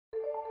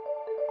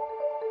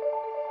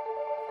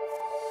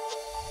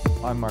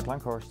I'm Marc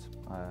Lankhorst.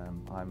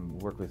 I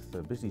work with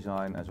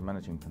BiZZdesign as a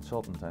managing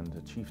consultant and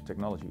a chief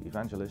technology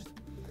evangelist.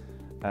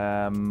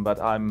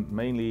 But I'm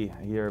mainly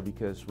here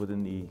because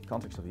within the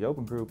context of the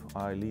Open Group,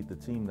 I lead the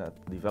team that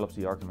develops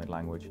the ArchiMate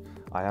language.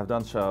 I have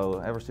done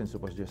so ever since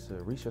it was just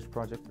a research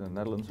project in the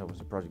Netherlands. I was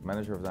the project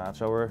manager of that.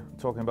 So we're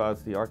talking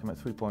about the ArchiMate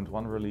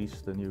 3.1 release,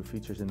 the new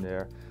features in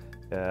there.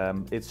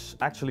 It's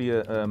actually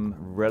a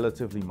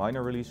relatively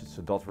minor release. It's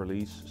a dot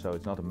release, so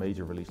it's not a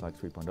major release like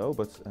 3.0,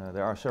 but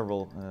there are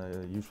several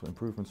useful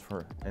improvements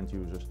for end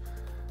users.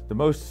 The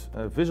most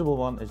visible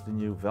one is the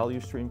new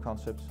value stream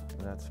concept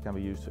that can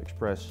be used to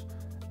express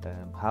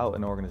how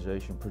an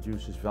organization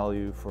produces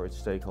value for its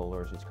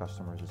stakeholders, its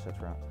customers,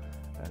 etc.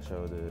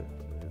 So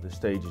the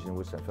stages in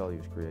which that value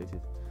is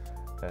created.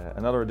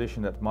 Another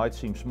addition that might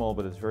seem small,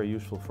 but it's very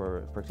useful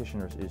for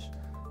practitioners is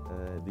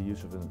the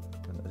use of an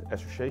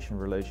association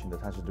relation that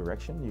has a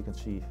direction. You can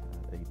see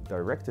a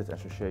directed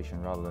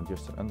association rather than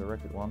just an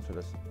undirected one, so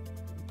that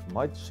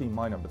might seem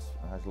minor but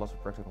has lots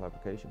of practical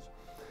applications.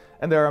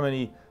 And there are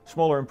many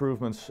smaller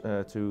improvements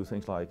to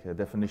things like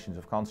definitions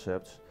of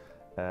concepts,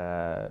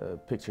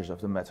 pictures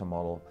of the meta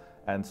model,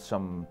 and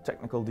some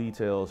technical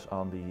details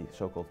on the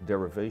so-called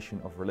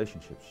derivation of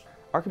relationships.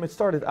 ArchiMate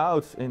started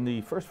out in the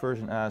first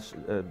version as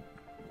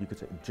you could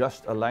say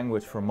just a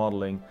language for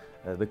modeling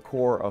the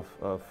core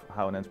of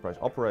how an enterprise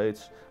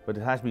operates, but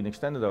it has been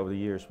extended over the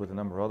years with a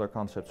number of other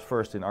concepts.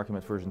 First in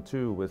ArchiMate version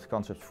 2 with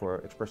concepts for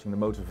expressing the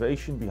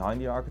motivation behind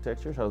the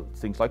architecture, so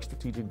things like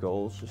strategic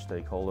goals,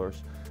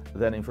 stakeholders.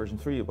 Then in version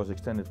 3 it was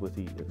extended with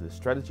the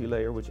strategy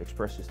layer, which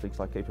expresses things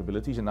like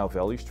capabilities, and now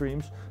value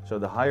streams, so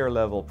the higher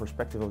level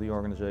perspective of the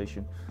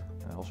organization.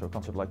 Also a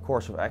concept like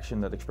course of action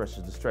that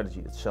expresses the strategy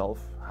itself.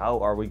 How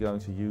are we going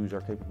to use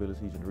our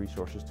capabilities and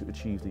resources to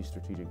achieve these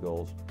strategic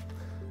goals?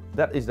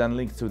 That is then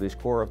linked to this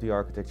core of the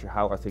architecture.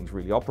 How are things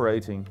really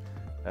operating?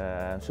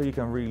 So you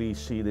can really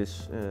see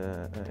this,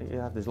 you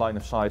have this line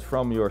of sight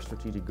from your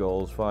strategic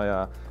goals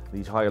via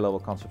these higher level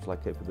concepts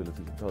like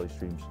capabilities and value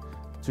streams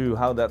to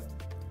how that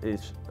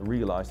is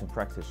realized in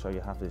practice. So you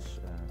have this,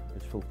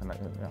 full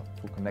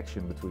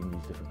connection between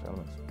these different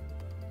elements.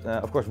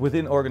 Of course,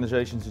 within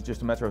organizations, it's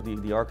just a matter of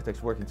the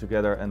architects working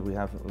together, and we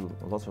have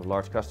lots of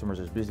large customers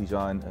as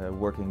BiZZdesign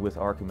working with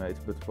ArchiMate.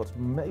 But what's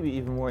maybe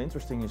even more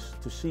interesting is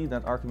to see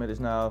that ArchiMate is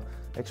now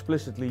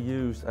explicitly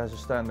used as a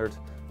standard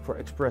for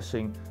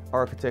expressing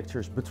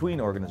architectures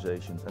between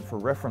organizations and for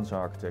reference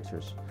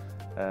architectures.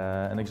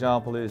 An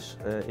example is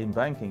in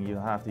banking, you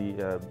have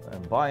the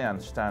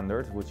BiAN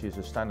standard, which is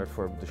a standard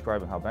for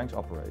describing how banks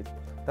operate.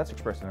 That's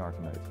expressed in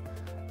ArchiMate.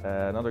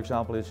 Another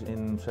example is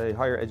in, say,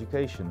 higher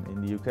education.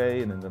 In the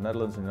UK and in the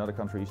Netherlands and in other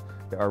countries,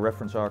 there are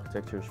reference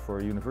architectures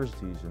for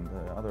universities and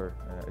other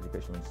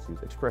educational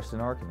institutes expressed in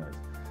ArchiMate.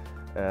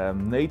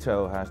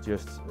 NATO has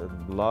just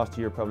last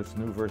year published a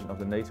new version of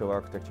the NATO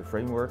architecture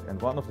framework,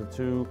 and one of the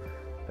two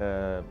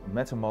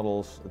meta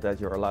models that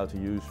you're allowed to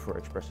use for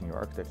expressing your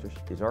architectures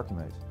is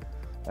ArchiMate.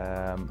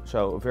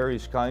 So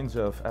various kinds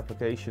of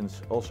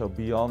applications also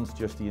beyond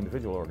just the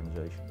individual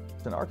organization.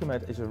 And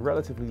ArchiMate is a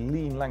relatively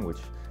lean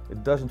language.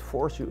 It doesn't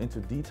force you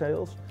into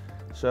details,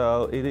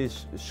 so it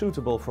is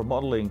suitable for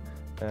modeling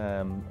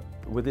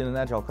within an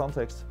agile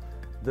context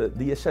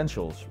the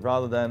essentials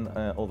rather than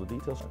all the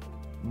details.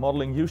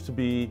 Modeling used to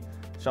be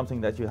something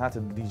that you had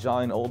to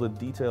design all the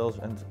details,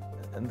 and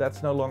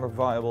that's no longer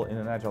viable in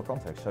an agile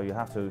context, so you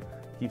have to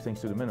keep things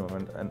to the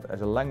minimum, and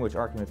as a language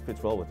ArchiMate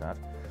fits well with that.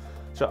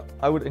 So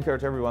I would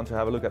encourage everyone to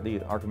have a look at the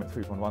ArchiMate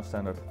 3.1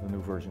 standard, the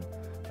new version.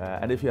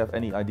 And if you have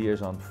any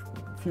ideas on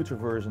future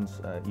versions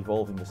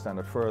evolving the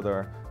standard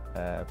further,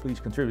 please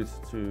contribute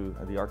to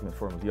the ArchiMate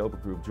forum of the Open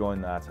Group,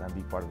 join that and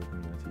be part of the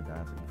community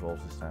that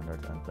evolves the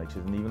standard and makes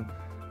it an even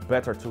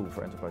better tool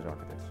for enterprise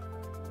architects.